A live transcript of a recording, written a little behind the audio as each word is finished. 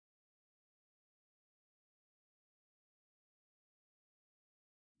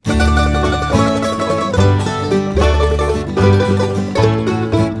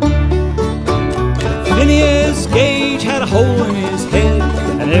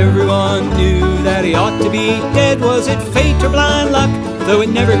everyone knew that he ought to be dead. Was it fate or blind luck? Though it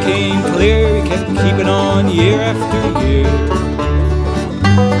never came clear, he kept keeping on year after year.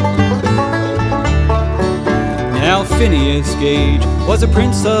 Now Phineas Gage was a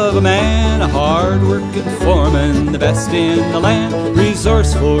prince of a man, a hard-working foreman, the best in the land.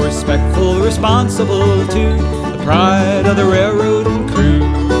 Resourceful, respectful, responsible too, the pride of the railroad and crew.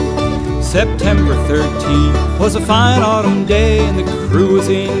 September 13 was a fine autumn day, and the crew was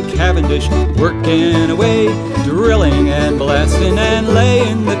in Cavendish, working away, drilling and blasting and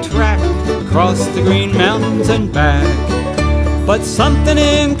laying the track across the Green Mountains and back. But something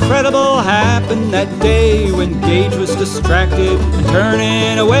incredible happened that day when Gage was distracted and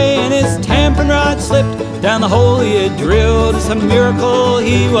turning away, and his tampon rod slipped down the hole he had drilled. It's a miracle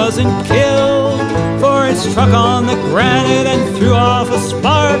he wasn't killed, for it struck on the granite and threw off a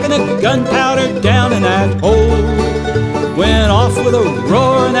spark, and the gunpowder down in that hole went off with a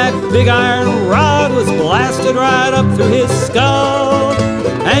roar, and that big iron rod was blasted right up through his skull.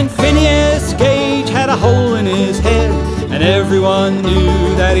 And Phineas Gage had a hole in his head, and everyone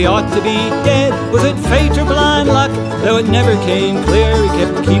knew that he ought to be dead. Was it fate or blind luck? Though it never came clear, he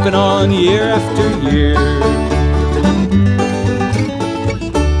kept keeping on year after year.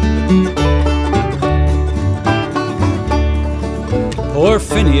 Poor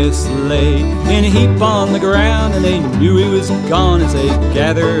Phineas lay in a heap on the ground, and they knew he was gone as they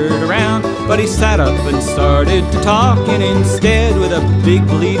gathered around. But he sat up and started to talk, and instead with a big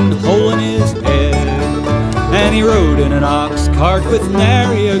bleeding hole in his head. And he rode in an ox cart with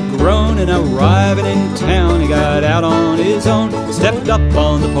nary a groan, and arriving in town he got out on his own, stepped up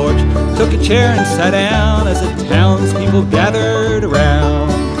on the porch, took a chair and sat down as the townspeople gathered around.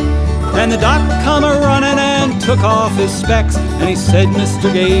 And the doc come a-running and took off his specs, and he said,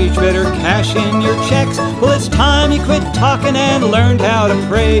 "Mr. Gage, better cash in your checks. Well, it's time you quit talking and learned how to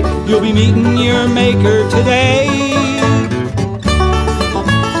pray. You'll be meeting your maker today."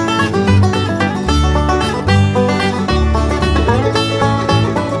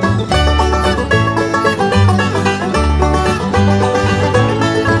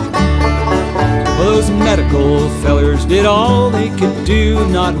 Those medical fellers did all they could do,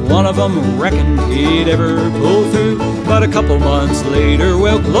 not one of them reckoned he'd ever pull through. But a couple months later,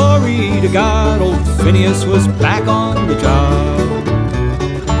 well, glory to God, old Phineas was back on the job.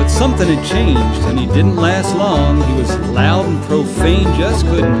 But something had changed, and he didn't last long. He was loud and profane, just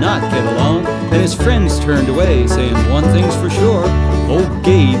could not get along. Then his friends turned away, saying one thing's for sure, old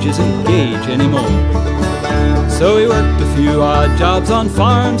Gage isn't Gage anymore. So he worked a few odd jobs on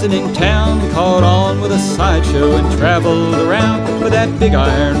farms and in town, and caught on with a sideshow and traveled around. But that big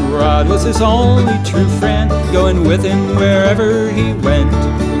iron rod was his only true friend, going with him wherever he went.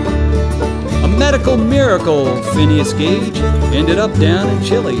 A medical miracle, Phineas Gage ended up down in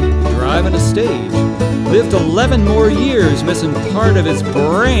Chile, driving a stage. Lived 11 more years, missing part of his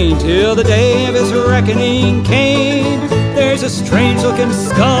brain, till the day of his reckoning came. There's a strange-looking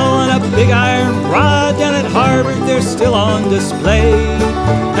skull and a big iron rod down at Harvard, they're still on display.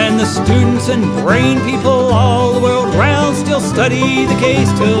 And the students and brain people all the world round still study the case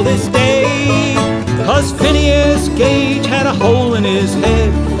till this day. 'Cause Phineas Gage had a hole in his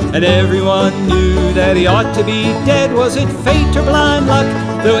head, and everyone knew that he ought to be dead. Was it fate or blind luck?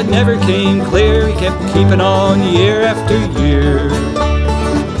 Though it never came clear, he kept keeping on year after year.